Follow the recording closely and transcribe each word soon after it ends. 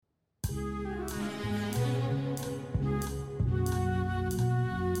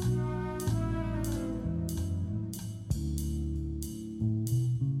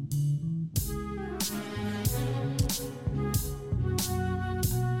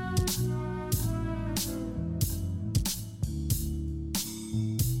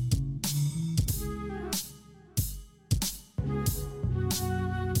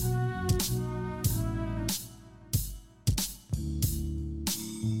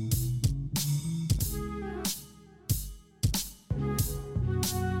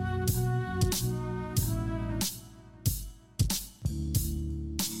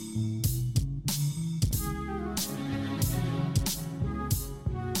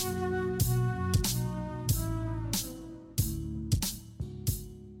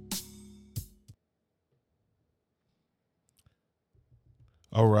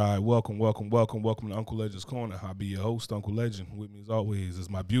All right, welcome to Uncle Legend's Corner. I'll be your host, Uncle Legend. With me, as always, is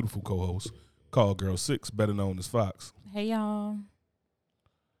my beautiful co-host, Call Girl 6, better known as Fox. Hey, y'all.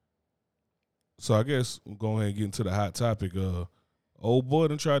 So I guess we'll go ahead and get into the hot topic. Old boy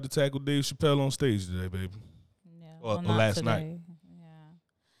done tried to tackle Dave Chappelle on stage today, baby. Yeah, Or not last today. night.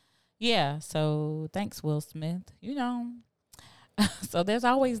 Yeah, so thanks, Will Smith. So there's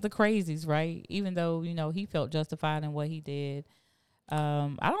always the crazies, right? Even though, he felt justified in what he did. I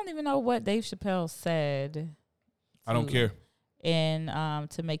don't even know what Dave Chappelle said. I don't care. And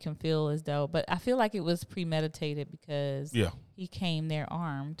to make him feel as though, but I feel like it was premeditated because he came there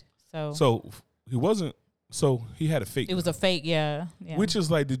armed. So he wasn't, so he had a fake. It was a fake, yeah. Which is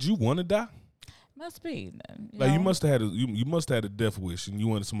like, did you want to die? Must be. You must have had you must have had a death wish and you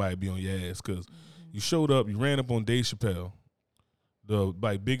wanted somebody to be on your ass because you showed up, you ran up on Dave Chappelle, the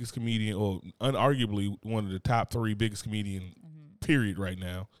biggest comedian or unarguably one of the top 3 biggest comedian period right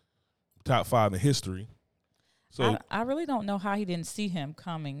now, top 5 in history. So I really don't know how he didn't see him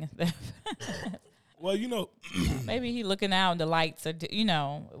coming. Well, maybe he looking out in the lights, or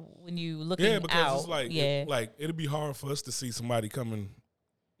when you looking out. Yeah, because it's like it'd be hard for us to see somebody coming,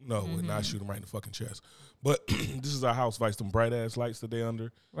 and not shoot him right in the fucking chest. But this is our house, Vice, them bright ass lights that they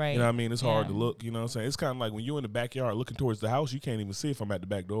under. Right. You know what I mean? It's hard to look. You know what I'm saying? It's kind of like when you're in the backyard looking towards the house, you can't even see if I'm at the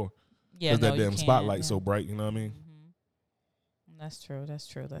back door. Yeah, because that damn spotlight's so bright. You know what I mean? That's true.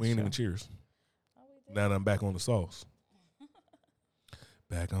 We ain't even cheers. Now that I'm back on the sauce.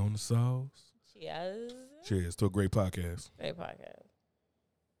 Back on the sauce. Cheers. Cheers to a great podcast. Great podcast.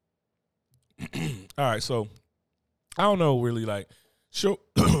 All right, so I don't know really sure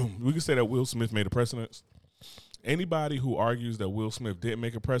we can say that Will Smith made a precedence. Anybody who argues that Will Smith didn't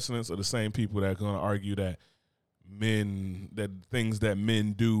make a precedence are the same people that are going to argue that things that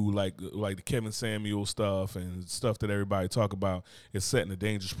men do, like the Kevin Samuel stuff and stuff that everybody talk about, is setting a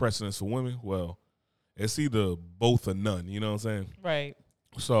dangerous precedence for women. Well, it's either both or none. You know what I'm saying? Right.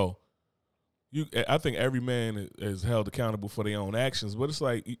 So I think every man is held accountable for their own actions, but it's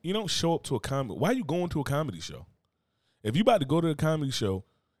like you don't show up to a comedy. Why are you going to a comedy show? If you about to go to a comedy show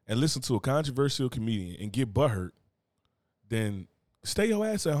and listen to a controversial comedian and get butthurt, then stay your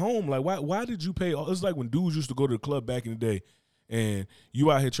ass at home. Like, why did you pay? It's like when dudes used to go to the club back in the day and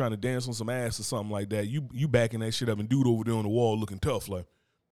you out here trying to dance on some ass or something like that. You backing that shit up and dude over there on the wall looking tough. Like,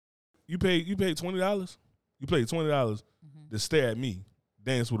 you paid $20? You paid $20 to stare at me,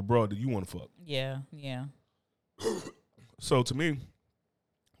 dance with a broad that you want to fuck. Yeah. So to me,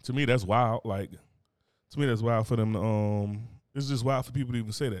 that's wild. Like, to me, that's wild for them to, it's just wild for people to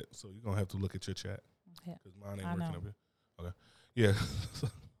even say that. So you're going to have to look at your chat. Yeah. Because mine ain't working up here. Okay. Yeah.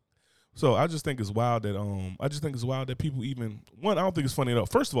 So I just think it's wild that people even, I don't think it's funny at all.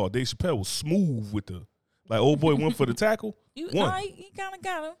 First of all, Dave Chappelle was smooth with old boy went for the tackle. He kind of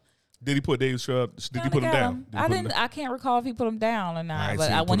got him. Did he put Dave Chappelle, did he put him down? I can't recall if he put him down or not.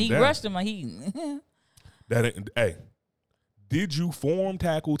 But when he rushed him, Did you form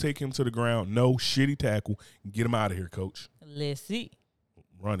tackle, take him to the ground? No, shitty tackle. Get him out of here, coach. Let's see.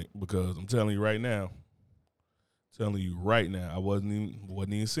 Run it, because I'm telling you right now, I wasn't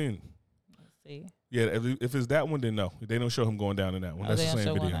even seeing it. Let's see. Yeah, if it's that one, then no. They don't show him going down in that one. That's the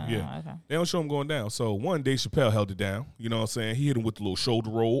same video. Yeah. Okay. They don't show him going down. So, Dave Chappelle held it down. You know what I'm saying? He hit him with the little shoulder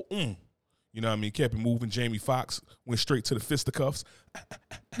roll. You know what I mean? Kept it moving. Jamie Foxx went straight to the fisticuffs.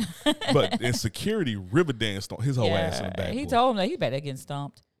 But in security, river danced on his whole ass in the back. He told him that he better get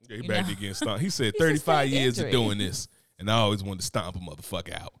stomped. Yeah, he back again stomped. He said 35 years of doing this, and I always wanted to stomp a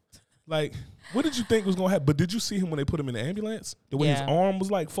motherfucker out. Like, what did you think was going to happen? But did you see him when they put him in the ambulance? The way his arm was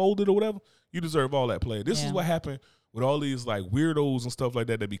folded or whatever? You deserve all that play. This is what happened with all these weirdos and stuff like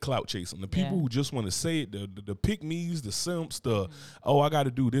that be clout chasing. The people who just want to say it, the pick-me's, the simps, I got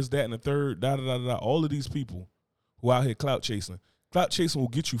to do this, that, and the third, da-da-da-da. All of these people who out here clout chasing. Clout chasing will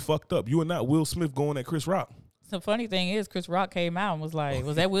get you fucked up. You are not Will Smith going at Chris Rock. The funny thing is, Chris Rock came out and was like,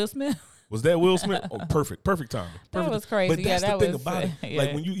 was that Will Smith? Was that Will Smith? Oh, perfect timing. That was crazy. But that's the thing about it. Yeah.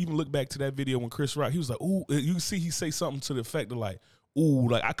 Like, when you even look back to that video when Chris Rock, he was like, ooh, you see he say something to the effect of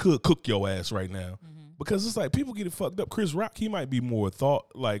ooh, I could cook your ass right now. Because it's like, people get it fucked up. Chris Rock, he might be more thought,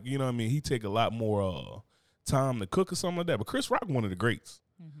 you know what I mean? He take a lot more time to cook or something like that. But Chris Rock, one of the greats.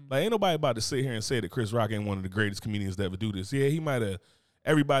 Ain't nobody about to sit here and say that Chris Rock ain't one of the greatest comedians to ever do this. Yeah, he might have,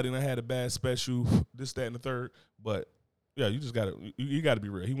 everybody done had a bad special, this, that, and the third. But, yeah, you just got to, you got to be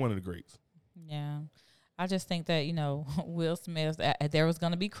real. He one of the greats. Yeah. I just think that, Will Smith, there was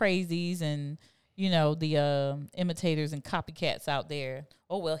going to be crazies and, the imitators and copycats out there.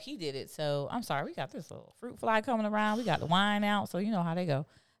 Oh, well, he did it. So, I'm sorry, we got this little fruit fly coming around. We got the wine out. So, you know how they go.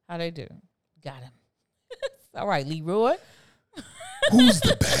 How they do. Got him. All right, Leroy. Who's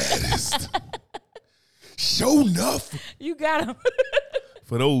the baddest? Show enough. You got him.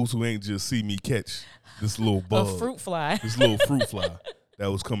 For those who ain't just see me catch this little A bug, fruit fly. this little fruit fly that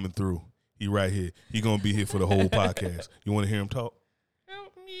was coming through. He right here. He gonna be here for the whole podcast. You want to hear him talk?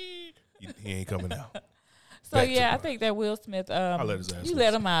 Help me. He ain't coming out. So Back to yeah, I Brian. think that Will Smith. I'll let his ass You loose.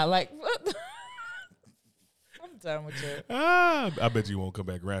 let him out. Like, what? I'm done with you. I bet you won't come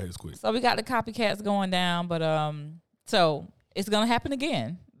back around here quick. So we got the copycats going down, but so it's gonna happen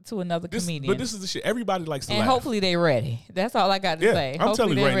again to another comedian. But this is the shit. Everybody likes to and laugh. hopefully they ready. That's all I got to Yeah, say. I'm Hopefully telling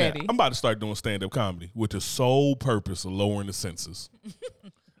you they right ready. now, I'm about to start doing stand-up comedy with the sole purpose of lowering the senses.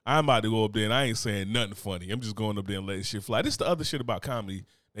 I'm about to go up there and I ain't saying nothing funny. I'm just going up there and letting shit fly. This is the other shit about comedy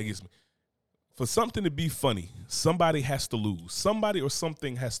that gets me. For something to be funny, somebody has to lose. Somebody or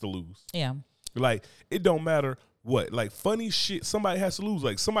something has to lose. Yeah. Like, it don't matter what. Like, funny shit, somebody has to lose.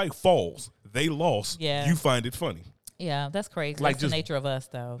 Like, somebody falls. They lost. Yeah. You find it funny. Yeah, that's crazy. Like, That's the just- nature of us,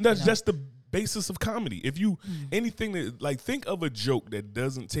 though. That's the basis of comedy. If you anything that, like, think of a joke that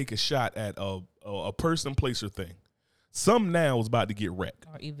doesn't take a shot at a person, place, or thing. Some now is about to get wrecked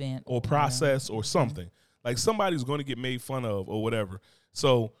or event or process or something. Like, somebody's going to get made fun of or whatever.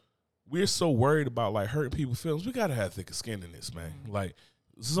 So we're so worried about, like, hurting people's feelings. We gotta have thicker skin in this, man. Like,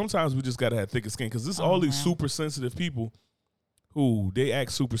 sometimes we just gotta have thicker skin because this all these super sensitive people who they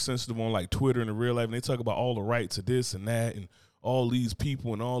act super sensitive on, like, Twitter and in real life, and they talk about all the rights of this and that and all these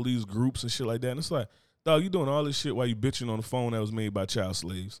people and all these groups and shit like that. And it's like, dog, you doing all this shit while you bitching on the phone that was made by child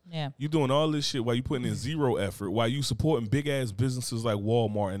slaves. Yeah. You doing all this shit while you putting in zero effort, while you supporting big ass businesses like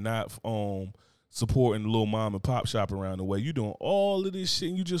Walmart and not supporting the little mom and pop shop around the way. You doing all of this shit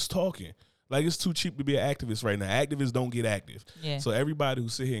and you just talking. Like, it's too cheap to be an activist right now. Activists don't get active. Yeah. So everybody who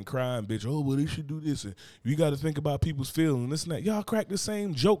sit here and cry and bitch, oh, well, they should do this. And you got to think about people's feelings and this and that. Y'all crack the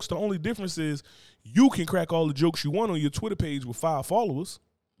same jokes. The only difference is you can crack all the jokes you want on your Twitter page with 5 followers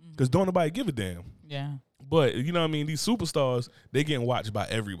because don't nobody give a damn. Yeah. But, you know what I mean? These superstars, they getting watched by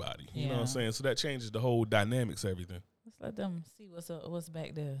everybody. You know what I'm Yeah. saying? So that changes the whole dynamics of everything. Let's let them see what's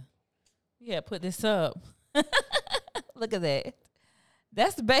back there. Yeah, put this up. Look at that.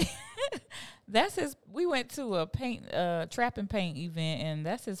 That's his. We went to a trap and paint event, and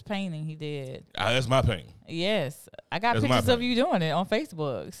that's his painting he did. That's my pain. Yes, I got That's my pictures of painting. you doing it on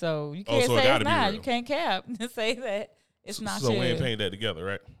Facebook, so you can't so it say gotta it's be not. real. You can't cap and say that it's not So you. we ain't painted that together,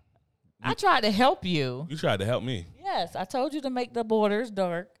 right? I tried to help you. You tried to help me. Yes, I told you to make the borders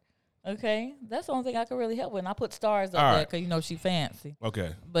dark. Okay, that's the only thing I could really help with. And I put stars up All there right. because you know she fancy.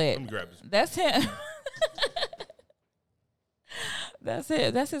 Okay. But Let me grab this. that's him. That's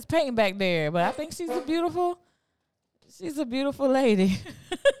it. That's his painting back there. But I think she's a beautiful lady.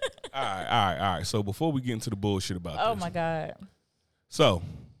 All right. So before we get into the bullshit about Oh this. my God. So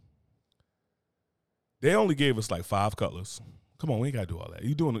they only gave us like 5 colors. Come on, we ain't gotta do all that.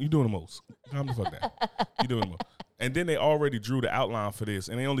 You doing the most. Calm the fuck down. You doing the most. And then they already drew the outline for this,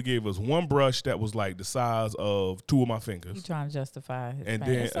 and they only gave us one brush that was like the size of 2 of my You fingers. trying to justify his And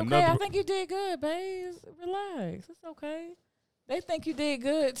pain. then It's okay. another- I think you did good, babe. Relax. It's okay. They think you did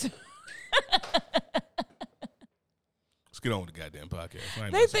good too. Let's get on with the goddamn podcast. I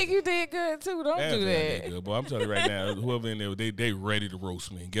ain't They messing think you did good too. Don't with do that. that. Good, boy. I'm telling you right now, whoever in there, they ready to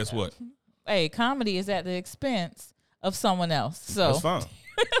roast me. And guess what? Hey, comedy is at the expense of someone else. So That's fine.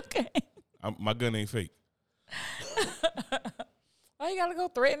 okay. My gun ain't fake. Why you gotta go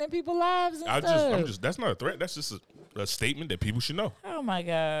threatening people's lives and I'm stuff? just. That's not a threat. That's just a statement that people should know. Oh my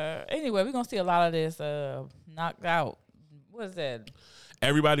God. Anyway, we're gonna see a lot of this knocked out. What is that?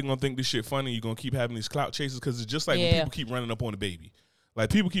 Everybody gonna think this shit funny. You're gonna keep having these clout chases because it's just like when Yeah. people keep running up on the baby. Like,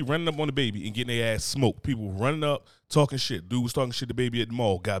 people keep running up on the baby and getting their ass smoked. People running up, talking shit. Dude was talking shit to baby at the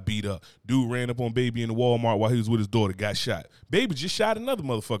mall, got beat up. Dude ran up on baby in the Walmart while he was with his daughter, got shot. Baby just shot another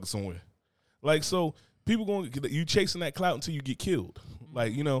motherfucker somewhere. Like, so people you chasing that clout until you get killed.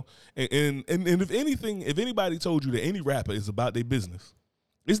 Like, you know, and if anything, if anybody told you that any rapper is about their business,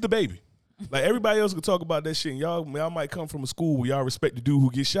 it's the baby. Like, everybody else can talk about that shit. And y'all might come from a school where y'all respect the dude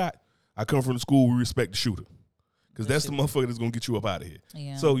who gets shot. I come from the school where we respect the shooter. Because that's the motherfucker that's going to get you up out of here.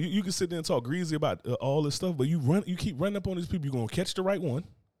 Yeah. So you can sit there and talk greasy about all this stuff, but you keep running up on these people, you're going to catch the right one,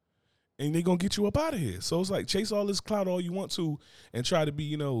 and they're going to get you up out of here. So it's like, chase all this clout all you want to and try to be,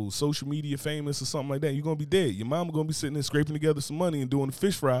 you know, social media famous or something like that. You're going to be dead. Your mama going to be sitting there scraping together some money and doing a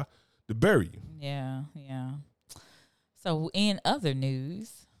fish fry to bury you. Yeah. So in other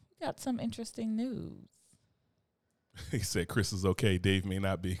news, we got some interesting news. He said Chris is okay. Dave may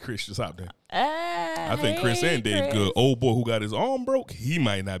not be. Chris just out there. I I think Chris and Dave good. Old boy who got his arm broke, he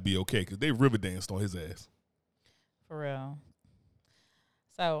might not be okay because they river danced on his ass. For real.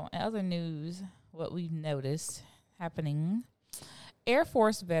 So, in other news, what we've noticed happening Air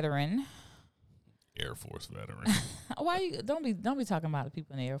Force veteran. Air Force veteran. Why you don't be talking about the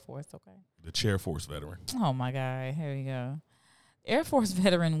people in the Air Force, okay? The Chair Force veteran. Oh my God, here we go. Air Force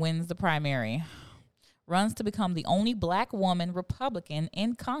veteran wins the primary, runs to become the only black woman Republican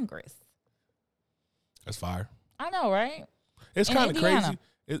in Congress. That's fire. I know, right? It's In kind of Indiana.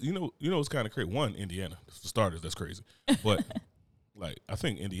 crazy. You know, it's kind of crazy. One, Indiana, for starters, that's crazy. But like, I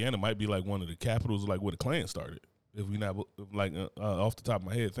think Indiana might be like one of the capitals, like where the Klan started. If we not like off the top of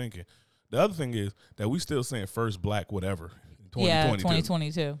my head thinking. The other thing is that we still saying first black whatever. In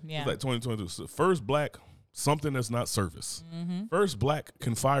 2022. Yeah. It's like 2022. So first black something that's not service. Mm-hmm. First black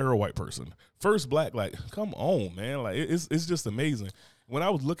can fire a white person. First black, like, come on, man. Like it's just amazing. When I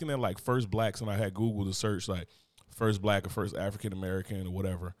was looking at like first blacks and I had Google to search like first black or first African American or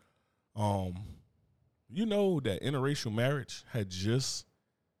whatever, you know that interracial marriage just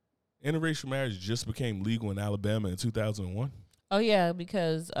became legal in Alabama in 2001. Oh yeah,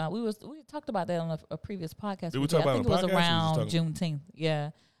 because we talked about that on a previous podcast. Did we talk about I think it on it the was podcast, or around just talking- Juneteenth.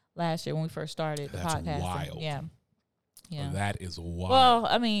 Yeah, last year when we first started the That's podcast. wild. Yeah. Yeah. That is wild. Well,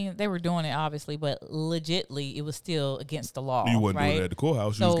 I mean, they were doing it obviously, but legitly, it was still against the law. You wasn't right? doing it at the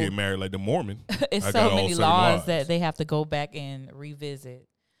courthouse. You was getting married like the Mormon. It's I so got all many 7 laws wives. that they have to go back and revisit.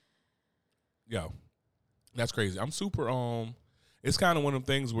 Yeah, that's crazy. I'm super. It's kind of one of them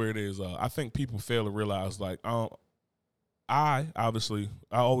things where it is. I think people fail to realize, like, I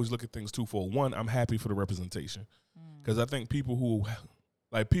always look at things twofold. One, I'm happy for the representation because I think people who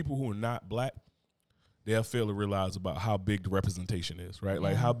are not black, they'll fail to realize about how big the representation is, right?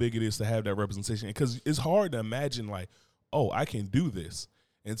 Like how big it is to have that representation. Because it's hard to imagine, like, oh, I can do this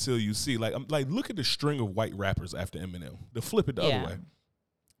until you see, like, look at the string of white rappers after Eminem. To flip it the other way,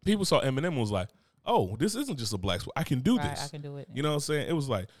 people saw Eminem and was like, oh, this isn't just a black sport. I can do this. I can do it. You know what I'm saying? It was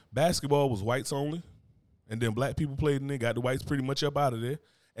like basketball was whites only, and then black people played in it, got the whites pretty much up out of there.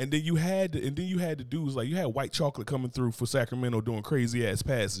 And then you had the dudes, like, you had White Chocolate coming through for Sacramento doing crazy ass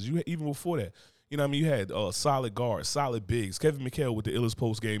passes. You had, even before that, you know what I mean? You had solid guards, solid bigs, Kevin McHale with the illest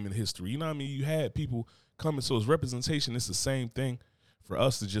post game in history. You know what I mean? You had people coming. So it's representation. It's the same thing for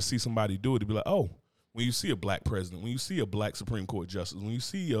us to just see somebody do it, to be like, oh, when you see a black president, when you see a black Supreme Court justice, when you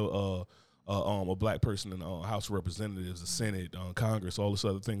see a black person in the House of Representatives, the Senate, Congress, all this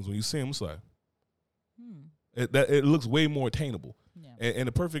other things, when you see them, it's like, it looks way more attainable. Yeah. And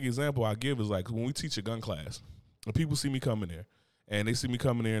the perfect example I give is like when we teach a gun class, and people see me coming there, and they see me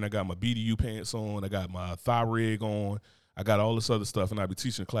coming there, and I got my BDU pants on, I got my thigh rig on, I got all this other stuff, and I be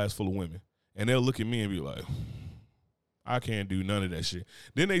teaching a class full of women, and they'll look at me and be like, I can't do none of that shit.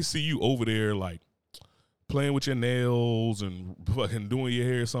 Then they see you over there like playing with your nails and fucking doing your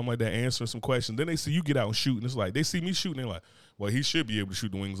hair or something like that, answering some questions. Then they see you get out and shoot, and it's like they see me shooting, they're like, well, he should be able to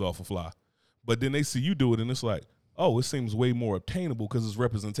shoot the wings off a fly. But then they see you do it, and it's like, oh, it seems way more obtainable because it's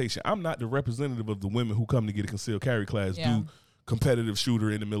representation. I'm not the representative of the women who come to get a concealed carry class, do competitive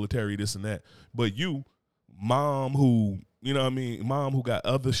shooter in the military, this and that. But you, mom who, you know what I mean, mom who got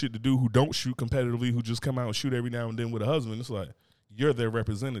other shit to do, who don't shoot competitively, who just come out and shoot every now and then with a husband, it's like, you're their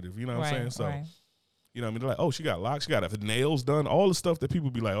representative. You know what I'm saying? So, you know what I mean? They're like, oh, she got locks, she got her nails done, all the stuff that people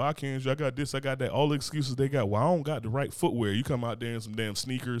be like, oh, I can't, I got this, I got that, all the excuses they got. Well, I don't got the right footwear. You come out there in some damn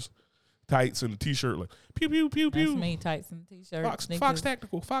sneakers, tights, and a T-shirt, like, pew, pew, pew, pew. That's me, tights and T-shirt.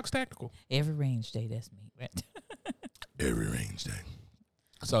 Fox Tactical. Every range day, that's me. Every range day.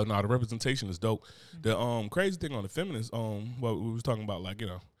 So, no, the representation is dope. The crazy thing on the feminist, what we was talking about, like, you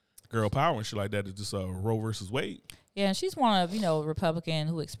know, girl power and shit like that is just Roe versus Wade. Yeah, and she's one of, you know, Republican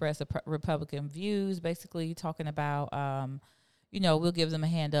who expressed Republican views, basically talking about, you know, we'll give them a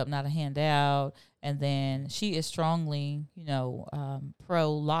hand up, not a handout. And then she is strongly, you know,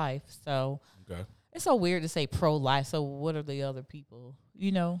 pro-life. So it's so weird to say pro-life. So what are the other people,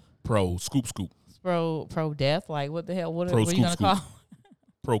 you know? Pro-scoop. Pro-death? Like, what the hell? What are you going to call?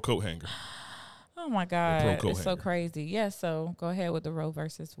 Pro-coat hanger. Oh, my God. It's so crazy. Yeah, so go ahead with the Roe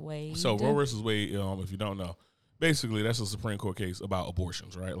versus Wade. So Roe versus Wade, if you don't know, basically that's a Supreme Court case about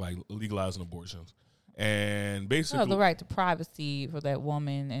abortions, right? Like legalizing abortions. And basically, the right to privacy for that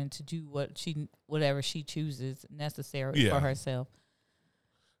woman and to do whatever she chooses necessary for herself.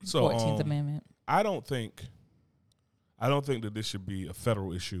 So 14th Amendment. I don't think that this should be a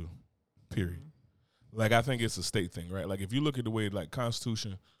federal issue, period. Like, I think it's a state thing, right? Like, if you look at the way, like,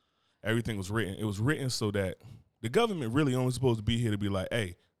 Constitution, everything was written, it was written so that the government really only supposed to be here to be like,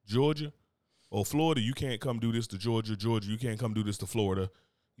 hey, Georgia or Florida, you can't come do this to Georgia. Georgia, you can't come do this to Florida.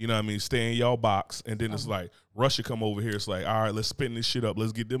 You know what I mean? Stay in y'all box, and then it's like Russia come over here. It's like, all right, let's spin this shit up.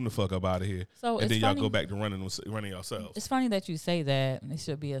 Let's get them the fuck up out of here. So and then funny, y'all go back to running yourselves. It's funny that you say that. It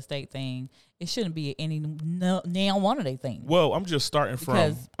should be a state thing. It shouldn't be any now one of their things. Well, I'm just starting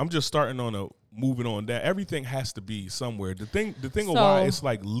on a moving on down. Everything has to be somewhere. The thing of why it's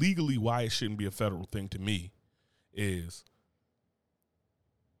like legally why it shouldn't be a federal thing to me is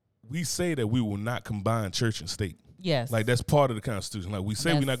we say that we will not combine church and state. Yes. Like, that's part of the Constitution. Like, we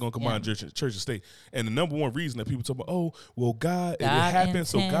say we're not going to combine church and state. And the number one reason that people talk about, oh, well, God it happened,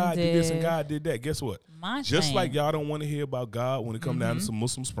 so God did this and God did that. Guess what? Just like y'all don't want to hear about God when it comes down to some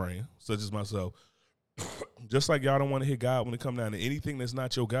Muslim praying, such as myself, just like y'all don't want to hear God when it comes down to anything that's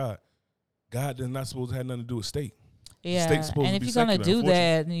not your God, God is not supposed to have nothing to do with state. Yeah, and if you're going to do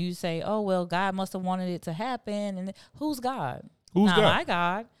that and you say, oh, well, God must have wanted it to happen, and who's God? Who's God? My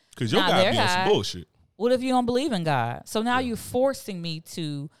God. Because your God be on some bullshit. What if you don't believe in God? So now you're forcing me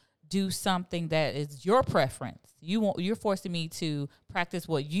to do something that is your preference. You're forcing me to practice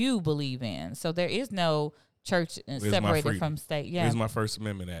what you believe in. So there is no church separated from state. Yeah. Where's my First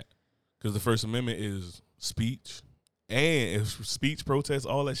Amendment at? Because the First Amendment is speech and speech, protest,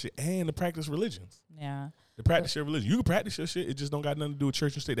 all that shit, and to practice religions. Yeah. To practice your religion. You can practice your shit. It just don't got nothing to do with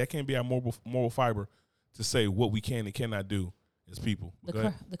church and state. That can't be our moral fiber to say what we can and cannot do as people.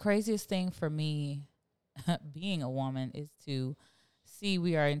 The craziest thing for me being a woman is to see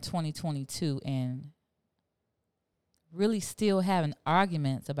we are in 2022 and really still having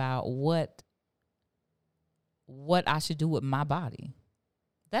arguments about what I should do with my body.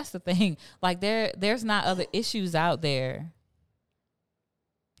 That's the thing. Like there's not other issues out there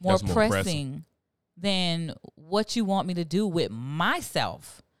more pressing than what you want me to do with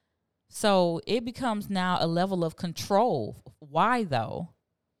myself. So it becomes now a level of control. Why though?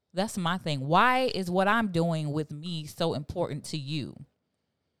 That's my thing. Why is what I'm doing with me so important to you?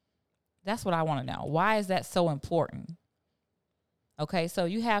 That's what I want to know. Why is that so important? Okay, so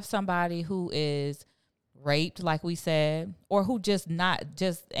you have somebody who is raped, like we said, or who just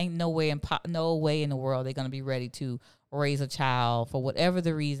ain't no way in the world they're going to be ready to raise a child for whatever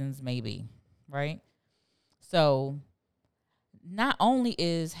the reasons may be, right? So not only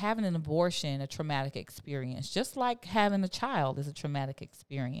is having an abortion a traumatic experience, just like having a child is a traumatic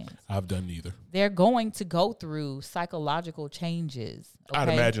experience. I've done neither. They're going to go through psychological changes. Okay? I'd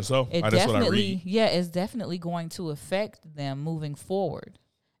imagine so. That's what I read. Yeah, it's definitely going to affect them moving forward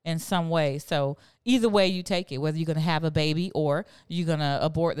in some way. So either way you take it, whether you're going to have a baby or you're going to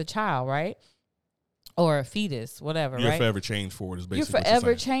abort the child, right? Or a fetus, whatever, You're right? forever changed for it is basically You're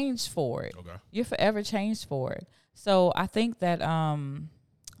forever changed for it. Okay. You're forever changed for it. So I think that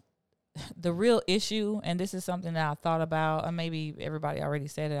the real issue, and this is something that I thought about, or maybe everybody already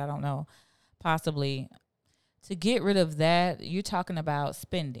said it, I don't know, possibly, to get rid of that, you're talking about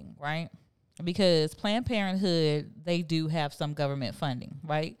spending, right? Because Planned Parenthood, they do have some government funding,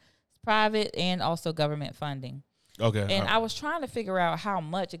 right? It's private and also government funding. Okay. And I was trying to figure out how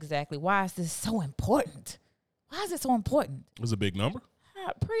much exactly. Why is this so important? Why is it so important? It was a big number.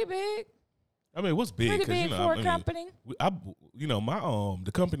 Pretty big. I mean, what's big? Pretty big for a company.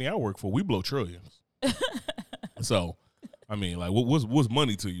 The company I work for, we blow trillions. So, I mean, like, what's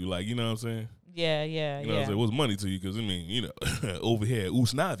money to you? Like, you know what I'm saying? Yeah. You know what I'm saying? What's money to you? Because, I mean, over here at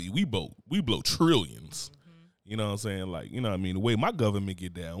Usnavi, we blow trillions. Mm-hmm. You know what I'm saying? Like, you know what I mean? The way my government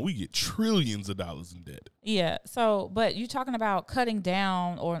get down, we get trillions of dollars in debt. Yeah. So, but you're talking about cutting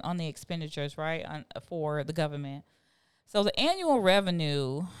down on the expenditures, right, for the government. So the annual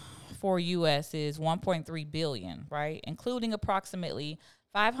revenue for U.S. is $1.3 billion, right, including approximately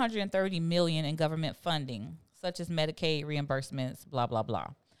 $530 million in government funding, such as Medicaid reimbursements, blah, blah, blah.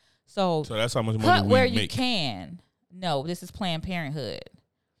 So that's how much money cut we where make. You can. No, this is Planned Parenthood.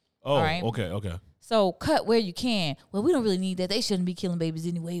 Oh, right? Okay. So cut where you can. Well, we don't really need that. They shouldn't be killing babies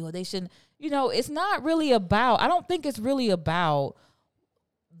anyway, or they shouldn't. It's not really about, I don't think it's really about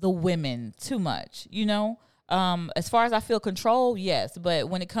the women too much, As far as I feel control, yes. But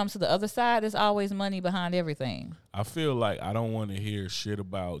when it comes to the other side, there's always money behind everything. I feel like I don't want to hear shit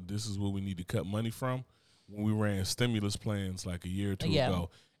about this is where we need to cut money from. When we ran stimulus plans like a year or two ago,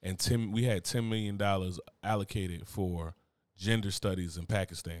 and we had $10 million allocated for gender studies in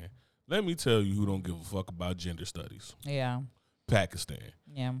Pakistan. Let me tell you who don't give a fuck about gender studies. Yeah. Pakistan.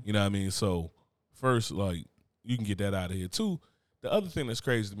 Yeah. You know what I mean? So first, like, you can get that out of here. Two, the other thing that's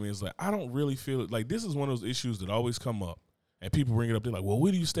crazy to me is, like, I don't really feel it. Like, this is one of those issues that always come up, and people bring it up. They're like, well,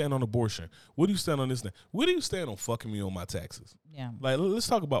 where do you stand on abortion? Where do you stand on this thing? Where do you stand on fucking me on my taxes? Yeah. Like, let's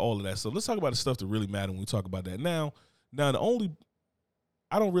talk about all of that stuff. Let's talk about the stuff that really matter when we talk about that. Now, the only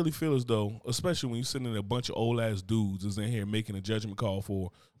I don't really feel as though, especially when you're sitting in a bunch of old ass dudes is in here making a judgment call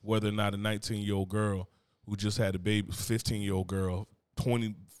for whether or not a 19-year-old girl who just had a baby, 15-year-old girl,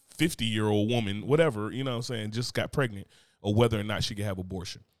 50-year-old woman, whatever, you know what I'm saying, just got pregnant, or whether or not she can have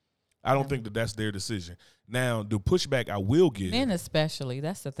abortion. I don't think that that's their decision. Now, the pushback I will give. Men especially,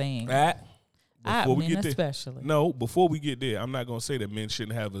 that's the thing. Before we men get there, especially. no, before we get there, I'm not going to say that men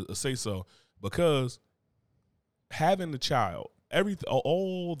shouldn't have a say-so, because having a child,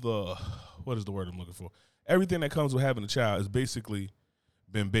 all the, what is the word I'm looking for? Everything that comes with having a child is basically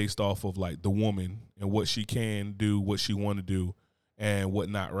been based off of like the woman and what she can do, what she want to do, and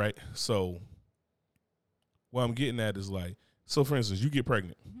whatnot, right? So what I'm getting at is like, so for instance, you get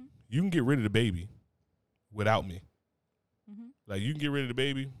pregnant. Mm-hmm. You can get rid of the baby without me. Mm-hmm. Like you can get rid of the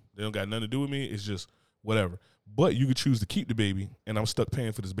baby. They don't got nothing to do with me. It's just whatever. But you could choose to keep the baby, and I'm stuck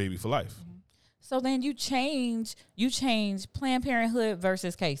paying for this baby for life. Mm-hmm. So then you change Planned Parenthood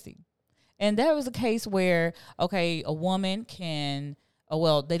versus Casey. And there was a case where, okay, a woman can,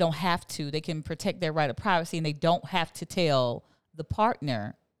 they don't have to. They can protect their right of privacy, and they don't have to tell the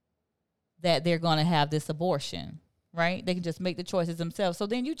partner that they're going to have this abortion, right? They can just make the choices themselves. So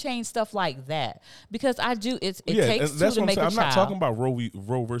then you change stuff like that. Because it takes two to make a child. I'm not talking about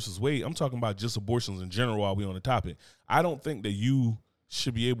Roe versus Wade. I'm talking about just abortions in general while we're on the topic. I don't think that you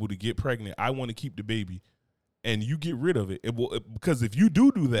should be able to get pregnant. I want to keep the baby, and you get rid of it. Because if you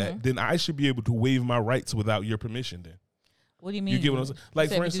do that, mm-hmm. then I should be able to waive my rights without your permission then. What do you mean? You get what I'm saying? Like,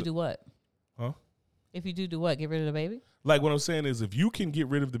 for instance, if you do what? Huh? If you do what? Get rid of the baby? Like, what I'm saying is, if you can get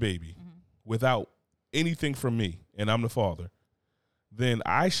rid of the baby mm-hmm. without anything from me, and I'm the father, then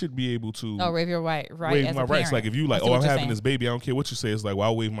I should be able to waive your right waive as my a rights. parent. Like, if you like, I'm having this baby, I don't care what you say. It's like, well,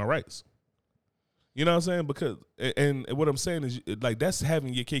 I'll waive my rights. You know what I'm saying? Because, and what I'm saying is, like, that's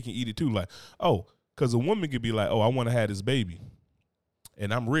having your cake and eat it too. Like, because a woman could be like, I want to have this baby,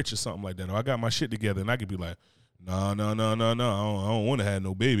 and I'm rich or something like that. Or I got my shit together, and I could be like, no, I don't want to have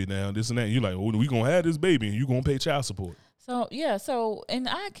no baby now, this and that. And you're like, we going to have this baby, and you going to pay child support. So, and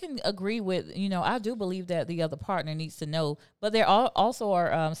I can agree with, I do believe that the other partner needs to know, but there also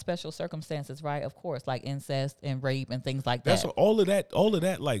are special circumstances, right? Of course, like incest and rape and things like that. That's all of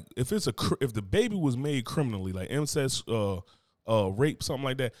that. Like if the baby was made criminally, like incest, rape, something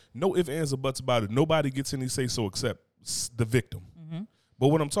like that, no ifs, ands, or buts about it. Nobody gets any say so except the victim. Mm-hmm. But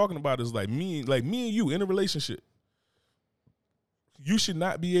what I'm talking about is like me and you in a relationship. You should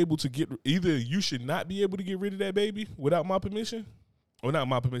not be able to get rid of that baby without my permission, or not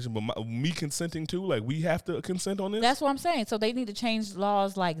my permission, but me consenting to. Like, we have to consent on this. That's what I'm saying. So they need to change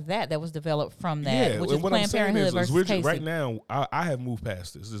laws like that was developed from that, which is what Planned Parenthood versus Casey. Right now, I have moved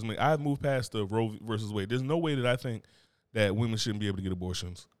past this. I have moved past the Roe versus Wade. There's no way that I think that women shouldn't be able to get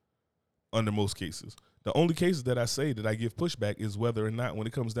abortions under most cases. The only cases that I say that I give pushback is whether or not when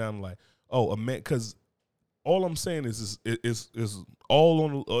it comes down to like, a man, because all I'm saying is all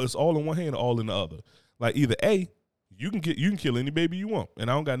in one hand or all in the other. Like either A, you can kill any baby you want,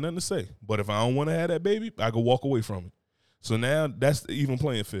 and I don't got nothing to say. But if I don't want to have that baby, I can walk away from it. So now that's the even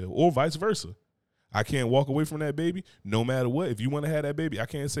playing field, or vice versa. I can't walk away from that baby no matter what. If you want to have that baby, I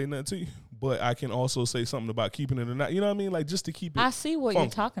can't say nothing to you, but I can also say something about keeping it or not. You know what I mean? Like just to keep it. I see what you're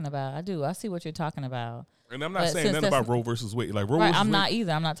talking about. I do. I see what you're talking about. And I'm not saying nothing about Roe versus Wade. Like Roe versus I'm Wade. not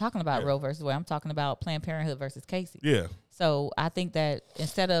either. I'm not talking about Roe versus Wade. I'm talking about Planned Parenthood versus Casey. Yeah. So I think that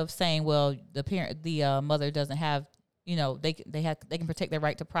instead of saying, well, the mother doesn't have, they can protect their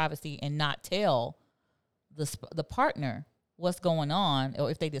right to privacy and not tell the partner what's going on,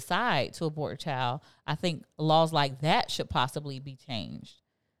 or if they decide to abort a child, I think laws like that should possibly be changed.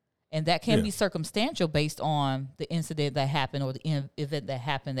 And that can be circumstantial based on the incident that happened or the event that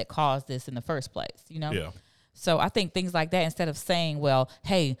happened that caused this in the first place, Yeah. So I think things like that, instead of saying, well,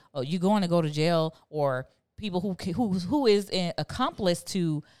 hey, you're going to go to jail, or people who is an accomplice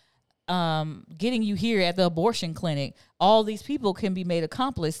to getting you here at the abortion clinic, all these people can be made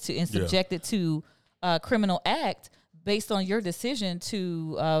accomplice to and subjected to a criminal act based on your decision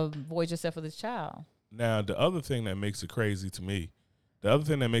to void yourself of this child. Now, the other thing that makes it crazy to me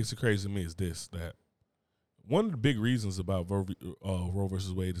is this, that one of the big reasons about Roe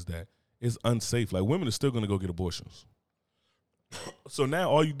versus Wade is that it's unsafe. Like, women are still going to go get abortions. So now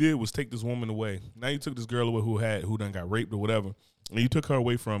all you did was take this woman away. Now you took this girl away who done got raped or whatever, and you took her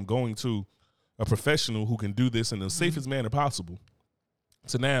away from going to a professional who can do this in the safest manner possible.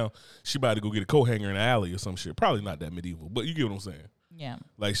 So now she about to go get a coat hanger in the alley or some shit. Probably not that medieval, but you get what I'm saying. Yeah.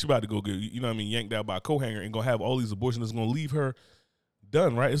 Like, she about to go get, yanked out by a coat hanger and gonna have all these abortions that's gonna leave her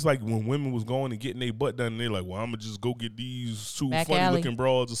done, right? It's like when women was going and getting their butt done, and they're like, well, I'm gonna just go get these two funny looking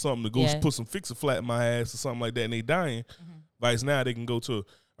broads or something to go put some fix-a-flat in my ass or something like that, and they dying. Mm-hmm. Vice now they can go to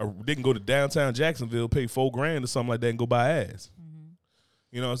downtown Jacksonville, pay $4,000 or something like that, and go buy ass.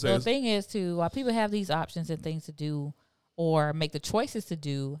 You know what I'm saying? So the thing is, too, while people have these options and things to do or make the choices to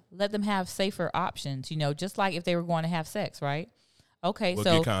do, let them have safer options, you know, just like if they were going to have sex, right? Okay, Well,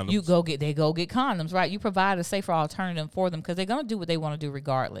 so they go get condoms, right? You provide a safer alternative for them because they're going to do what they want to do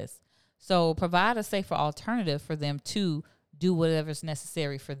regardless. So provide a safer alternative for them to do whatever's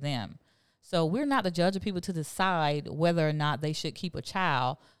necessary for them. So we're not the judge of people to decide whether or not they should keep a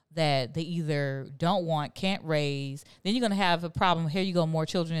child that they either don't want, can't raise. Then you're going to have a problem. Here you go, more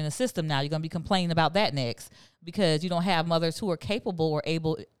children in the system now. You're going to be complaining about that next because you don't have mothers who are capable or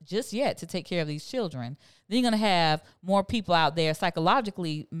able just yet to take care of these children. Then you're going to have more people out there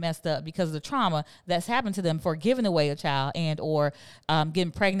psychologically messed up because of the trauma that's happened to them for giving away a child and or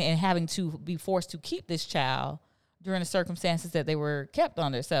getting pregnant and having to be forced to keep this child during the circumstances that they were kept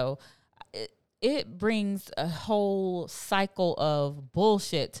under. So it brings a whole cycle of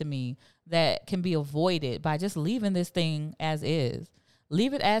bullshit to me that can be avoided by just leaving this thing as is.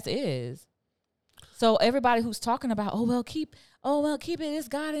 Leave it as is. So everybody who's talking about, keep it as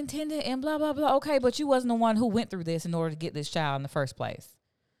God intended and blah, blah, blah. Okay, but you wasn't the one who went through this in order to get this child in the first place.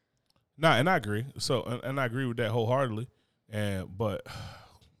 Nah, and I agree. So, and I agree with that wholeheartedly. But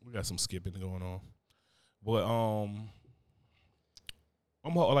we got some skipping going on. But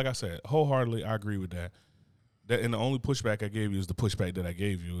like I said, wholeheartedly, I agree with that. And the only pushback I gave you is the pushback that I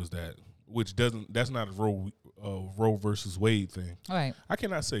gave you is that, that's not a Roe versus Wade thing. All right. I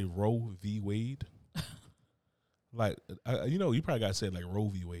cannot say Roe v. Wade. Like, you probably got to say it like Roe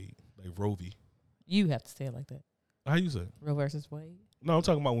v. Wade, like Roe v. You have to say it like that. How you say it? Roe versus Wade? No, I'm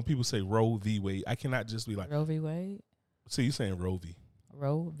talking about when people say Roe v. Wade. I cannot just be like. Roe v. Wade? See, you saying Roe v.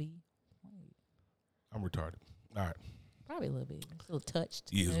 Roe v. Wade. I'm retarded. All right. Probably a little bit. It's a little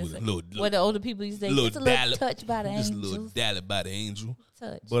touched. Yeah, it's with a little. What the older people used to say, it's a little touch by the angel. Just a little dallop by the angel.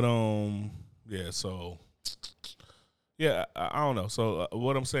 Touch. But, yeah, so, yeah, I don't know. So,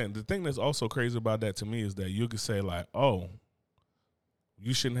 what I'm saying, the thing that's also crazy about that to me is that you could say, like, oh,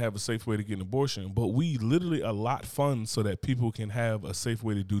 you shouldn't have a safe way to get an abortion. But we literally allot funds so that people can have a safe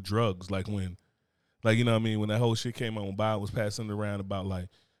way to do drugs. Like, you know what I mean? When that whole shit came out, when Biden was passing it around about, like,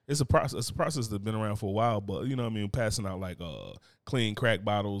 it's a process that's been around for a while, but you know what I mean, passing out like clean crack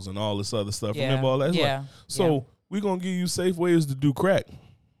bottles and all this other stuff. Yeah. Remember all that? Yeah. So we're gonna give you safe ways to do crack.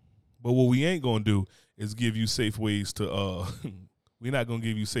 But what we ain't gonna do is give you safe ways to we're not gonna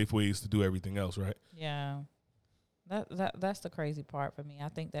give you safe ways to do everything else, right? Yeah. That's the crazy part for me. I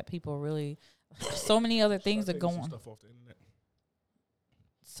think that people really so many other things are going stuff off the internet.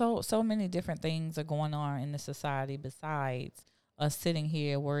 So many different things are going on in the society besides us sitting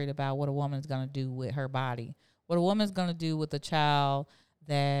here worried about what a woman's going to do with her body, what a woman's going to do with a child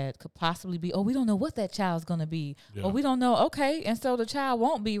that could possibly be, we don't know what that child's going to be. Yeah. Or we don't know, okay, and so the child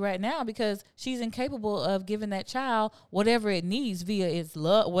won't be right now because she's incapable of giving that child whatever it needs via its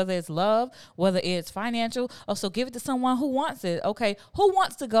love, whether it's financial, or so give it to someone who wants it, okay? Who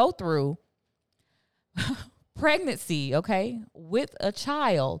wants to go through pregnancy, okay, with a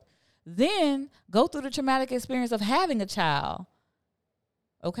child, then go through the traumatic experience of having a child?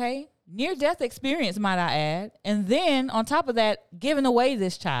 Okay, near-death experience, might I add. And then on top of that, giving away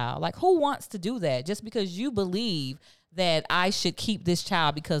this child. Like, who wants to do that just because you believe that I should keep this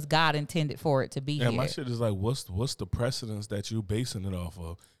child because God intended for it to be here? My shit is like, what's the precedence that you're basing it off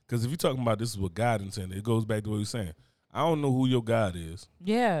of? Because if you're talking about this is what God intended, it goes back to what you're saying. I don't know who your God is.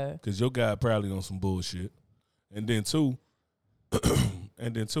 Yeah. Because your God probably on some bullshit. And then two,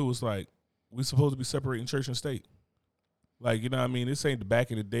 it's like, we supposed to be separating church and state. Like, you know what I mean? This ain't the back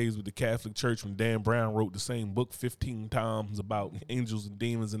in the days with the Catholic Church when Dan Brown wrote the same book 15 times about angels and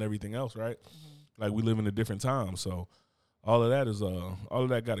demons and everything else, right? Mm-hmm. Like, we live in a different time. So all of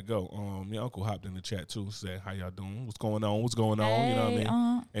that got to go. Your uncle hopped in the chat, too, said, how y'all doing? What's going on? Hey, you know what I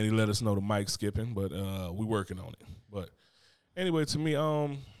mean? And he let us know the mic's skipping, but we working on it. But anyway, to me,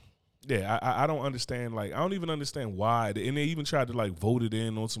 yeah, I don't understand. Like, I don't even understand why. And they even tried to, like, vote it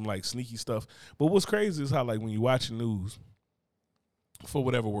in on some, like, sneaky stuff. But what's crazy is how, like, when you watch the news, for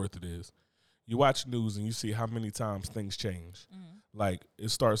whatever worth it is, you watch news and you see how many times things change. Mm-hmm. Like, it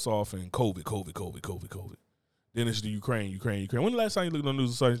starts off in COVID. Then it's the Ukraine. When the last time you looked on the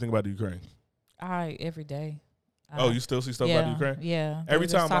news and saw anything about the Ukraine? Every day. You still see stuff about the Ukraine? Yeah. Every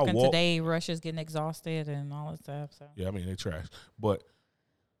time I walk. Today, Russia's getting exhausted and all that stuff. So. Yeah, I mean, they trash. But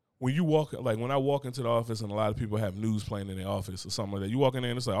when you walk, like when I walk into the office and a lot of people have news playing in their office or something like that, you walk in there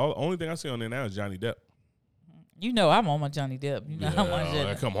and it's like, the only thing I see on there now is Johnny Depp. You know I'm on my Johnny Depp. You know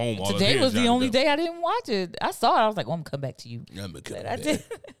I come home all Today was Johnny the only Depp. day I didn't watch it. I saw it. I was like, I'm going to come back to you. I'm going to come back.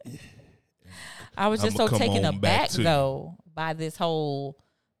 I was just I'ma so come taken on back aback to you. though by this whole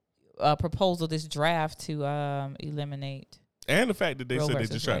proposal, this draft to eliminate. And the fact that they Roe said they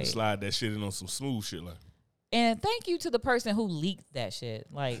versus just tried Wade. to slide that shit in on some smooth shit. Like, And thank you to the person who leaked that shit.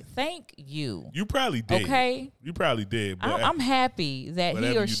 Like, thank you. you probably did. Okay, You probably did. But I'm happy that he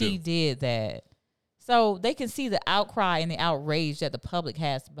whatever or you she did that. So they can see the outcry and the outrage that the public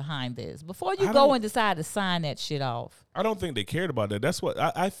has behind this before you I go don't- and decide to sign that shit off. I don't think they cared about that. That's what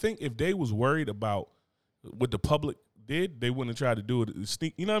I think. If they was worried about what the public did, they wouldn't try to do it.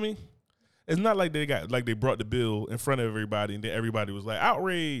 Sneak. You know what I mean? It's not like they brought the bill in front of everybody and then everybody was like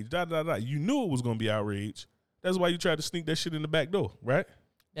outrage. Da da da. You knew it was gonna be outrage. That's why you tried to sneak that shit in the back door, right?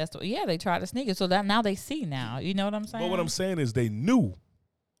 They tried to sneak it. So that now they see now. You know what I'm saying? But what I'm saying is they knew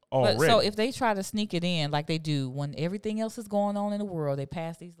But already. so if they try to sneak it in like they do when everything else is going on in the world, they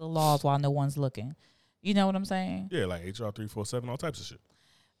pass these little laws while no one's looking. You know what I'm saying? yeah, like HR 347, all types of shit.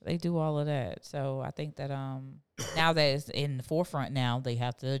 They do all of that. So I think that now that it's in the forefront now, they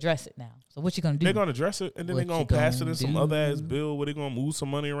have to address it now. So what you gonna do? They're gonna address it and then What they're gonna you pass it gonna in some do? other ass bill where they're gonna move some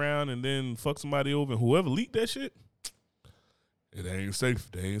money around and then fuck somebody over and whoever leaked that shit, it ain't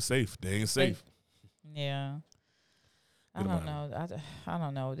safe. They ain't safe. They ain't safe. Yeah. I Get 'em don't know. I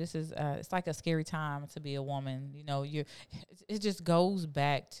don't know. This is it's like a scary time to be a woman. You know, it just goes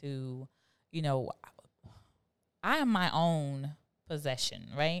back to, you know, I am my own possession,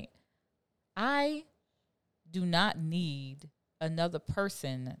 right? I do not need another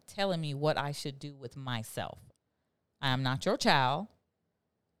person telling me what I should do with myself. I am not your child.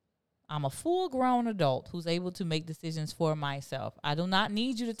 I'm a full-grown adult who's able to make decisions for myself. I do not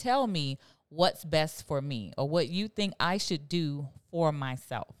need you to tell me what's best for me or what you think I should do for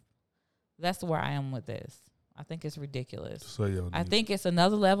myself. That's where I am with this. I think it's ridiculous. So yo, I think it's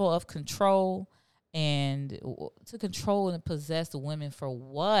another level of control, and to control and possess women for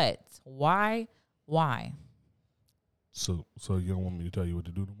what? Why? So you don't want me to tell you what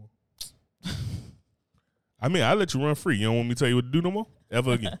to do no more? I mean, I let you run free. You don't want me to tell you what to do no more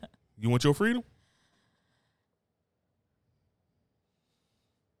ever again. You want your freedom?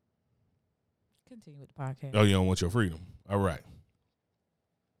 Continue with the podcast. Oh, you don't want your freedom. All right.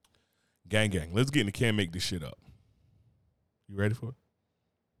 Gang. Let's get into Can't Make This Shit Up. You ready for it?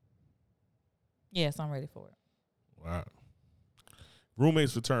 Yes, I'm ready for it. All right.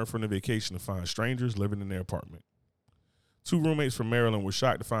 Roommates returned from their vacation to find strangers living in their apartment. Two roommates from Maryland were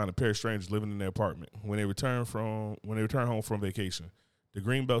shocked to find a pair of strangers living in their apartment when they returned home from vacation. The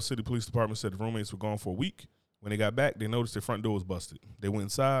Greenbelt City Police Department said the roommates were gone for a week. When they got back, they noticed their front door was busted. They went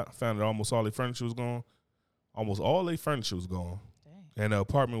inside, found that almost all their furniture was gone. Dang. And the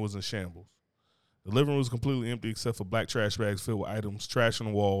apartment was in shambles. The living room was completely empty except for black trash bags filled with items, trash on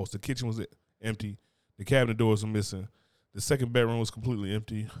the walls. The kitchen was empty. The cabinet doors were missing. The second bedroom was completely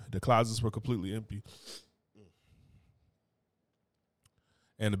empty. The closets were completely empty.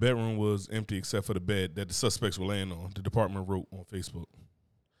 And the bedroom was empty except for the bed that the suspects were laying on, the department wrote on Facebook.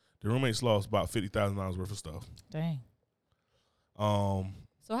 The roommates lost about $50,000 worth of stuff. Dang.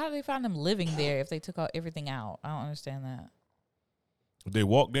 So So how did they find them living there if they took everything out? I don't understand that. they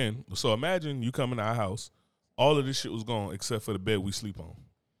walked in. So imagine you come in our house. All of this shit was gone except for the bed we sleep on.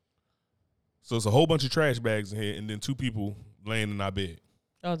 So it's a whole bunch of trash bags in here and then two people laying in our bed.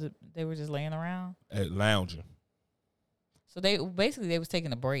 Oh, they were just laying around? Lounging. So they was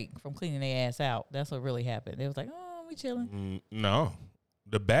taking a break from cleaning their ass out. That's what really happened. They was like, oh, we chilling. No.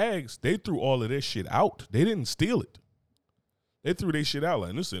 The bags, they threw all of their shit out. They didn't steal it. They threw their shit out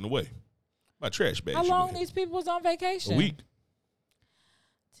like, this is in the way. My trash bag. How long these people was on vacation? A week.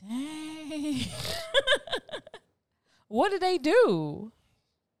 Dang. What did they do?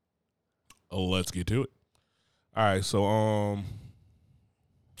 Oh, let's get to it. All right, so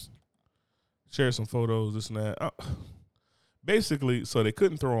share some photos, this and that. Basically, so they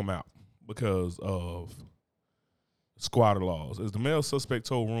couldn't throw them out because of squatter laws. As the male suspect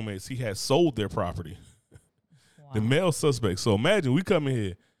told roommates, he had sold their property. Wow. The male suspect. So imagine we come in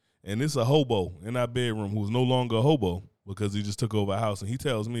here and it's a hobo in our bedroom who's no longer a hobo because he just took over a house, and he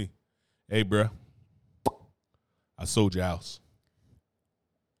tells me, hey, bruh, I sold your house.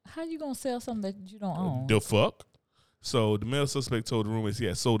 How you gonna sell something that you don't own? The fuck? So the male suspect told the roommates he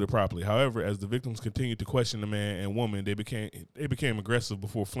had sold it properly. However, as the victims continued to question the man and woman, they became aggressive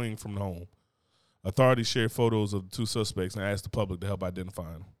before fleeing from the home. Authorities shared photos of the two suspects and asked the public to help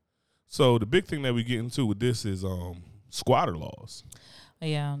identify them. So the big thing that we get into with this is squatter laws.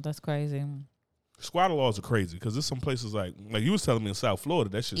 Yeah, that's crazy. Squatter laws are crazy because there's some places like you was telling me in South Florida,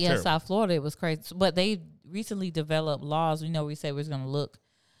 that shit's terrible. South Florida, it was crazy. But they recently developed laws. We said we was going to look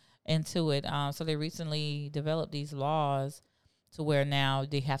into it. So they recently developed these laws to where now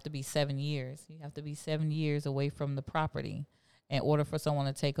they have to be 7 years. You have to be 7 years away from the property in order for someone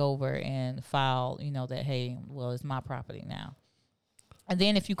to take over and file, that, hey, well, it's my property now. And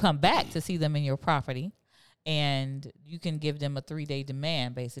then if you come back to see them in your property, and you can give them a 3-day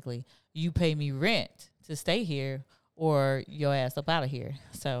demand, basically, you pay me rent to stay here or your ass up out of here.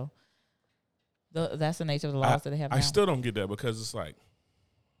 So that's the nature of the laws that they have now. I still don't get that, because it's like,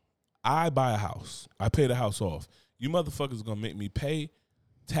 I buy a house. I pay the house off. You motherfuckers are going to make me pay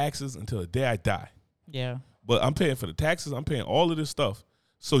taxes until the day I die. Yeah. But I'm paying for the taxes. I'm paying all of this stuff.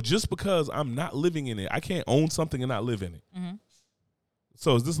 So just because I'm not living in it, I can't own something and not live in it. Mm-hmm.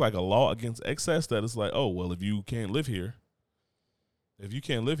 So is this like a law against excess that it's like, oh, well, if you can't live here,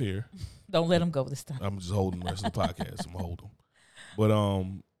 don't let them go this time. I'm just holding the rest of the podcast. I'm holding them.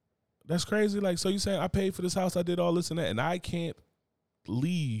 But that's crazy. Like, so you saying I paid for this house, I did all this and that, and I can't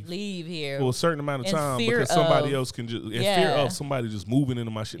leave here for a certain amount of time because somebody else can just fear of somebody just moving into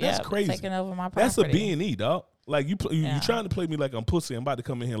my shit. That's crazy. Taking over my property. That's a B&E, dog. Like you trying to play me like I'm pussy. I'm about to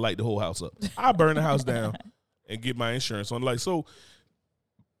come in here and light the whole house up. I burn the house down and get my insurance on. Like, so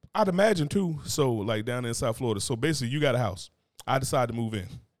I'd imagine too. So like down in South Florida. So basically, you got a house. I decide to move in.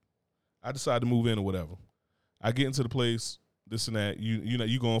 Or whatever. I get into the place. This and that.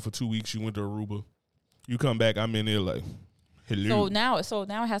 You going for 2 weeks. You went to Aruba. You come back. I'm in there like. Hello. So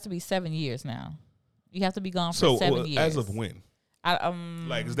now it has to be 7 years. Now you have to be gone for 7 years. As of when?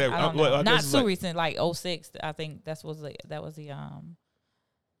 Like, is that I don't know. Not so like, recent? Like 06. I think that was the.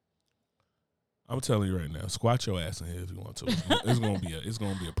 I'm telling you right now, squat your ass in here if you want to. It's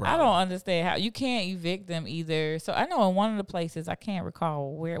gonna be a problem. I don't understand how you can't evict them either. So I know in one of the places, I can't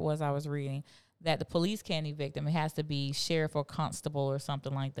recall where it was I was reading, that the police can't evict them. It has to be sheriff or constable or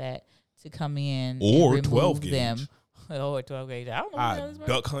something like that to come in or and 12 remove them. Or 12 gauge. I don't know. I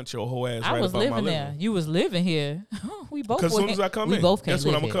duck hunt your whole ass. I was living there. Living. You was living here. We both. Because as soon as I come in, both guess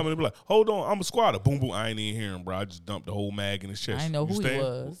what? I'm here. coming to be like, hold on, I'm a squatter. Boom, boom. I ain't even hearing, bro. I just dumped the whole mag in his chest. I didn't know who he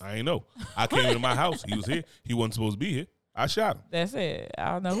was. I ain't know. I came into my house. He was here. He wasn't supposed to be here. I shot him. That's it.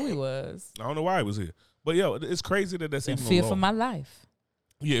 I don't know who he was. I don't know why he was here. But yo, it's crazy that's even fear a law. for my life.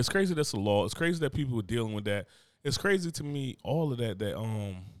 Yeah, it's crazy that's a law. It's crazy that people are dealing with that. It's crazy to me, all of that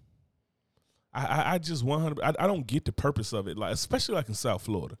I just 100. I don't get the purpose of it, like especially like in South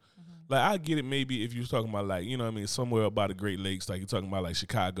Florida. Mm-hmm. Like I get it maybe if you're talking about like what I mean, somewhere up by the Great Lakes, like you're talking about like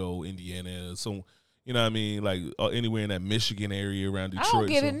Chicago, Indiana, so what I mean, like anywhere in that Michigan area around Detroit. I don't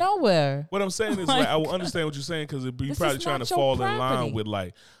get it nowhere. What I'm saying is like I will understand what you're saying because you're probably trying to fall in line with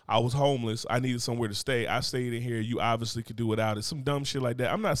like I was homeless, I needed somewhere to stay, I stayed in here. You obviously could do without it. Some dumb shit like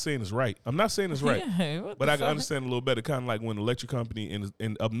that. I'm not saying it's right. Yeah, but I can understand a little better. Kind of like when the electric company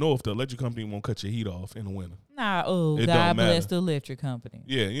in up north, the electric company won't cut your heat off in the winter. Nah, God bless the electric company.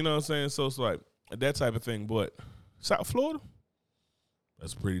 Yeah, you know what I'm saying. So it's like that type of thing. But South Florida,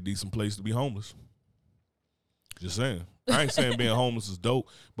 that's a pretty decent place to be homeless. Just saying. I ain't saying being homeless is dope,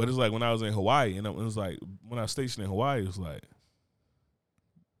 but it's like when I was in Hawaii, and it was like when I was stationed in Hawaii, it was like,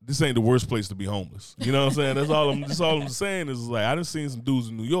 this ain't the worst place to be homeless. You know what I'm saying? That's all I'm saying is like I done seen some dudes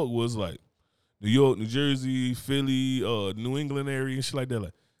in New York was like New York, New Jersey, Philly, New England area and shit like that.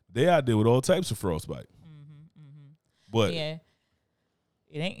 Like they out there with all types of frostbite. But yeah.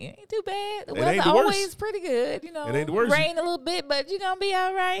 It ain't too bad. The It ain't weather the always worst. pretty good, It ain't the worst. Rain a little bit, but you're gonna be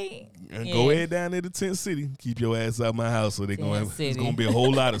all right. And go ahead down there to Tent City. Keep your ass out my house so it's gonna be a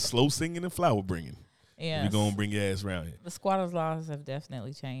whole lot of slow singing and flower bringing. Yeah. You're gonna bring your ass around here. The squatters' laws have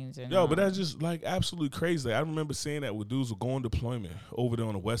definitely changed. And, Yo, but that's just like absolutely crazy. I remember seeing that with dudes who go on deployment over there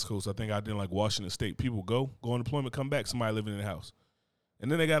on the West Coast. I think I did like Washington State. People go on deployment, come back, somebody living in the house. And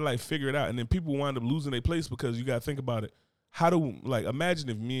then they gotta like figure it out. And then people wind up losing their place because you gotta think about it. How do like imagine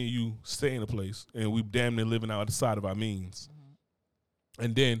if me and you stay in a place and we damn near living out the side of our means,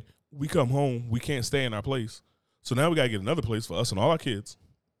 and then we come home, we can't stay in our place, so now we gotta get another place for us and all our kids.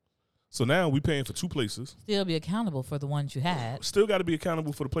 So now we paying for two places. Still be accountable for the ones you had. Still got to be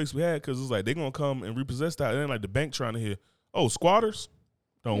accountable for the place we had because it's like they're gonna come and repossess that, and then like the bank trying to hear, oh squatters,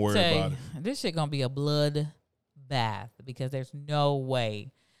 don't worry about it. This shit gonna be a blood bath because there's no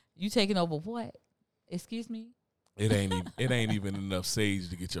way you taking over what? Excuse me. It ain't even enough sage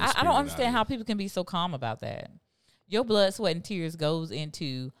to get your. I don't understand how people can be so calm about that. Your blood, sweat, and tears goes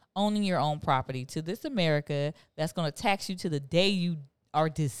into owning your own property to this America that's going to tax you to the day you are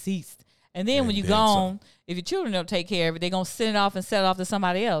deceased. And then when you gone, if your children don't take care of it, they're going to send it off and sell it off to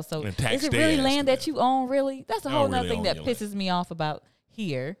somebody else. So is it really land that you own, really? That's a whole other thing that pisses me off about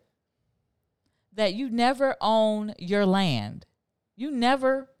here, that you never own your land. You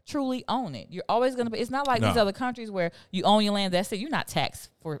never truly own it. You're always going to be. It's not like these other countries where you own your land. That's it. You're not taxed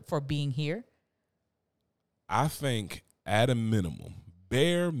for being here. I think at a minimum,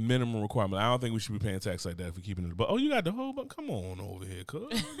 bare minimum requirement. I don't think we should be paying tax like that if we're keeping it. But you got the whole. But come on over here,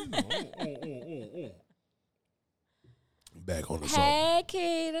 cuz. Back on the song. Hey,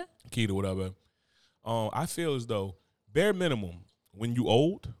 Keita. Keita, whatever. I feel as though bare minimum when you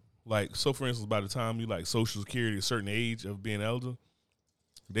old, like so for instance, by the time you like Social Security, a certain age of being elder,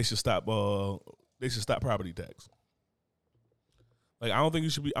 they should stop. They should stop property tax. Like I don't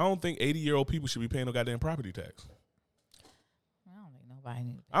think 80-year-old people should be paying no goddamn property tax.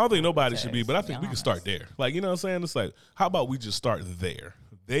 I don't think nobody should be, but I think we can start there. Like, you know what I'm saying? It's like, how about we just start there?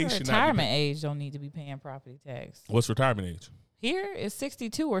 They should retirement age don't need to be paying property tax. What's retirement age? Here is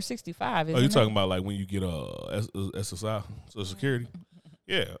 62 or 65. Oh, you're talking about like when you get SSI, Social Security?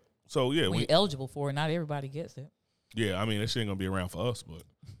 Yeah. So yeah, when you're eligible for it, not everybody gets it. Yeah, I mean that shit ain't gonna be around for us, but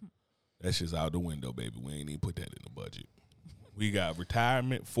that shit's out the window, baby. We ain't even put that in the budget. We got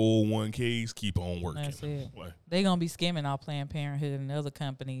retirement, 401ks, keep on working. That's it. They gonna be skimming all Planned Parenthood and other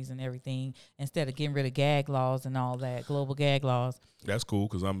companies and everything instead of getting rid of gag laws and all that, global gag laws. That's cool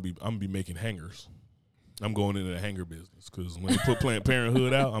because I'm gonna be making hangers. I'm going into the hanger business because when they put Planned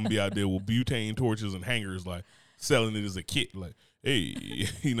Parenthood out, I'm gonna be out there with butane torches and hangers, like selling it as a kit. Like, hey,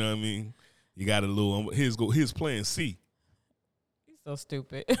 you know what I mean? You got a little. Here's Plan C. He's so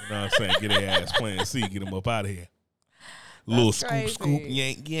stupid. You know what I'm saying? Get their ass Plan C. Get them up out of here. Little scoop,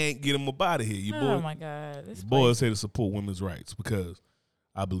 yank, get them up out of here. Oh my God. Your boys say to support women's rights because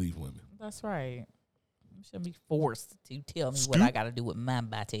I believe women. That's right. You shouldn't be forced to tell me what I got to do with my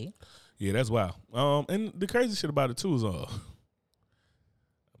body. Yeah, that's wild. And the crazy shit about it too is,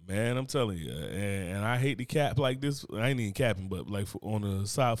 man, I'm telling you, and I hate to cap like this. I ain't even capping, but like on the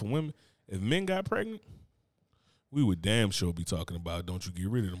side for women, if men got pregnant, we would damn sure be talking about don't you get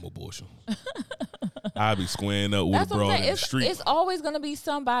rid of them abortions. I'd be squaring up with a broad in the street. It's always going to be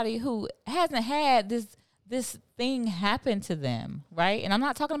somebody who hasn't had this thing happen to them, right? And I'm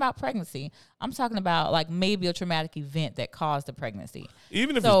not talking about pregnancy. I'm talking about like maybe a traumatic event that caused the pregnancy.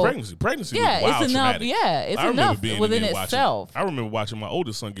 Even if it's pregnancy was wild it's enough. traumatic. Yeah, it's enough within itself. I remember watching my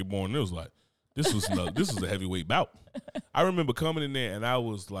oldest son get born, and it was like, this was a heavyweight bout. I remember coming in there, and I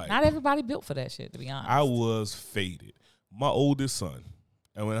was like, not everybody built for that shit, to be honest. I was faded. My oldest son,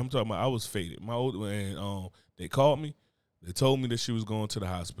 and when I'm talking about, I was faded. They called me. They told me that she was going to the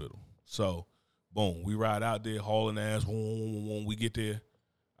hospital. So, boom, we ride out there, hauling ass. We get there.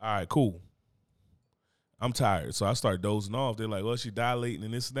 All right, cool. I'm tired, so I start dozing off. They're like, well, she dilating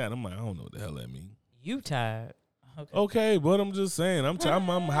and this and that. I'm like, I don't know what the hell that means. You tired. Okay, but I'm just saying, I'm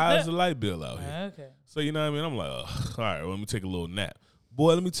high as a light bill out here. Okay. So, you know what I mean? I'm like, all right, well, let me take a little nap.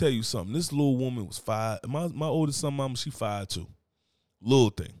 Boy, let me tell you something. This little woman was 5. My oldest son, mama, she 5'2". Little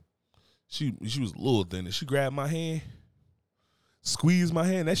thing. She was a little thing. And she grabbed my hand, squeezed my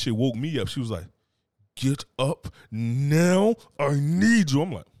hand. That shit woke me up. She was like, get up now. I need you.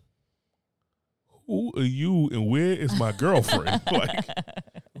 I'm like, who are you and where is my girlfriend? Like,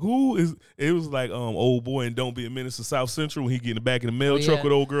 who is? It was like old boy and Don't Be a Menace to South Central when he get in the back of the mail truck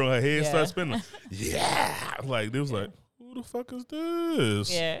with old girl, her head starts spinning. Like, yeah. Like, it was like, who the fuck is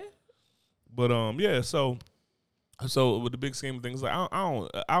this? Yeah. But so with the big scheme of things, like I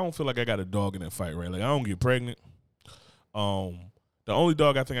don't feel like I got a dog in that fight, right? Like I don't get pregnant. The only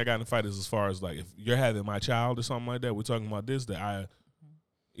dog I think I got in the fight is as far as like if you're having my child or something like that. We're talking about this that I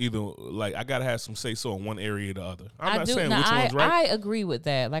either like I gotta have some say so in one area or the other. I'm not saying which one's right. I agree with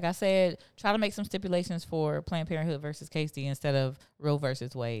that. Like I said, try to make some stipulations for Planned Parenthood versus Casey instead of Roe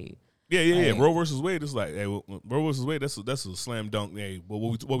versus Wade. Yeah. Roe versus Wade is like, hey, Roe versus Wade. That's a slam dunk. Hey, but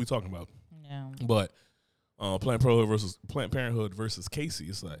what we talking about? Yeah. But Planned Parenthood versus Casey,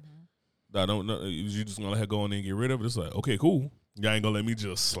 it's like I don't know. You just gonna let her go in there and get rid of it? It's like, okay, cool. Y'all ain't gonna let me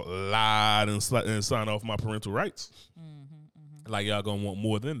just slide and sign off my parental rights. Like y'all gonna want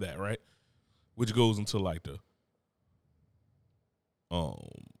more than that, right? Which goes into like the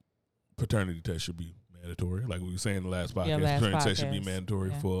paternity test should be mandatory. Like we were saying in the last podcast, paternity test should be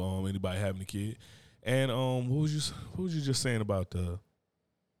mandatory for anybody having a kid. And what was you just saying about the?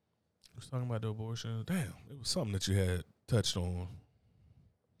 I was talking about the abortion. Damn, it was something that you had touched on.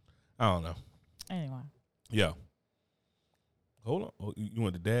 I don't know. Anyway. Yeah. Hold on. Oh, you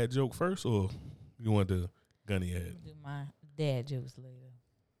want the dad joke first, or you want the gunny head? Do my dad jokes later.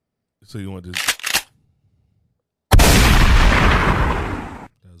 So you want this? That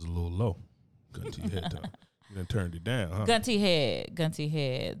was a little low. Gun to your head. You done turned it down, huh? Gunty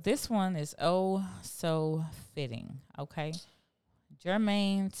head. This one is so fitting. Okay.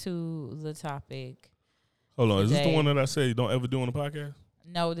 Germane to the topic. Hold on. Is this the one that I say you don't ever do on the podcast?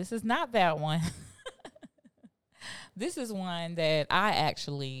 No, this is not that one. This is one that I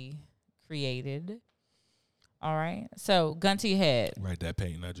actually created. All right. So, gun to your head. Right, that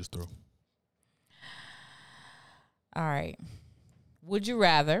pain I just threw. All right. Would you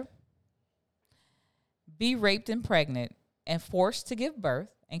rather be raped and pregnant and forced to give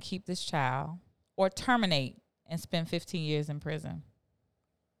birth and keep this child, or terminate and spend 15 years in prison?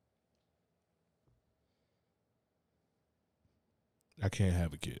 I can't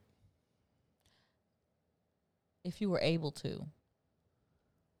have a kid. If you were able to.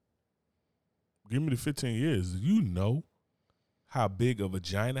 Give me the 15 years. You know how big a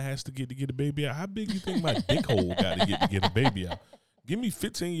vagina has to get a baby out? How big you think my dick hole got to get a baby out? Give me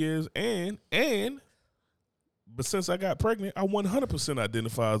 15 years but since I got pregnant, I 100%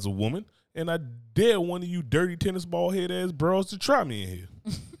 identify as a woman, and I dare one of you dirty tennis ball head ass bros to try me in here.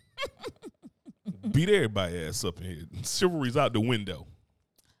 Beat everybody ass up in here. Chivalry's out the window.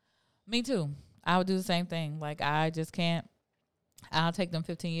 Me too. I would do the same thing. Like, I just can't. I'll take them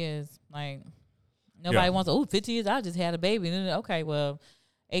 15 years. Like, nobody wants, 15 years, I just had a baby. Okay, well,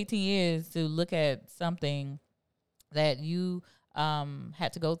 18 years to look at something that you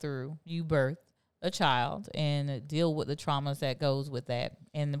had to go through. You birthed a child and deal with the traumas that goes with that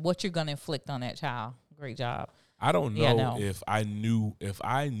and what you're going to inflict on that child. Great job. I don't know if I knew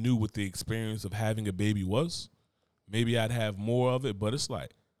what the experience of having a baby was, maybe I'd have more of it, but it's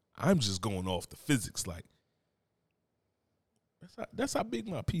like, I'm just going off the physics. Like, that's how big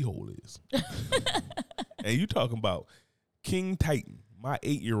my pee hole is. And you talking about King Titan, my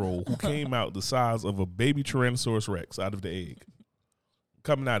 8-year-old who came out the size of a baby Tyrannosaurus Rex out of the egg.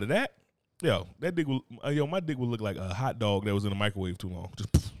 Coming out of that, my dick would look like a hot dog that was in the microwave too long.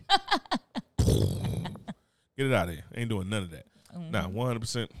 Just get it out of here. Ain't doing none of that. Mm-hmm. Nah,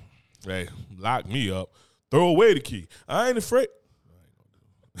 100%. Hey, lock me up. Throw away the key. I ain't afraid.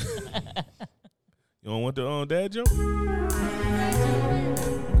 I ain't gonna do it. You don't want the dad joke?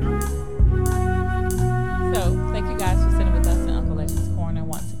 So, thank you guys for sitting with us in Uncle Legend's Corner.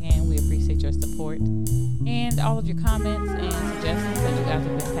 Once again, we appreciate your support and all of your comments and suggestions that you guys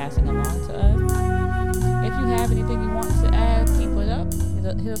have been passing along to us. If you have anything you want to add, keep it up.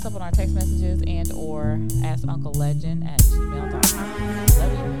 Hit us up on our text messages and or askunclelegend@gmail.com.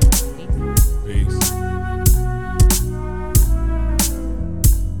 Love you. Peace. Peace.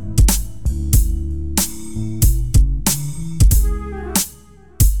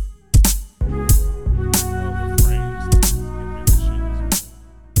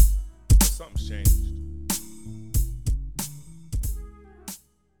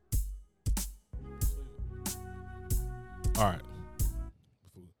 All right,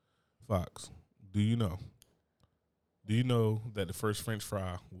 Fox, do you know that the first French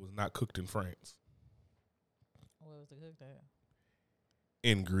fry was not cooked in France? Where was it cooked at?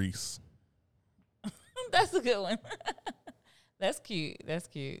 In Greece. That's a good one. That's cute.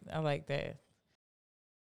 I like that.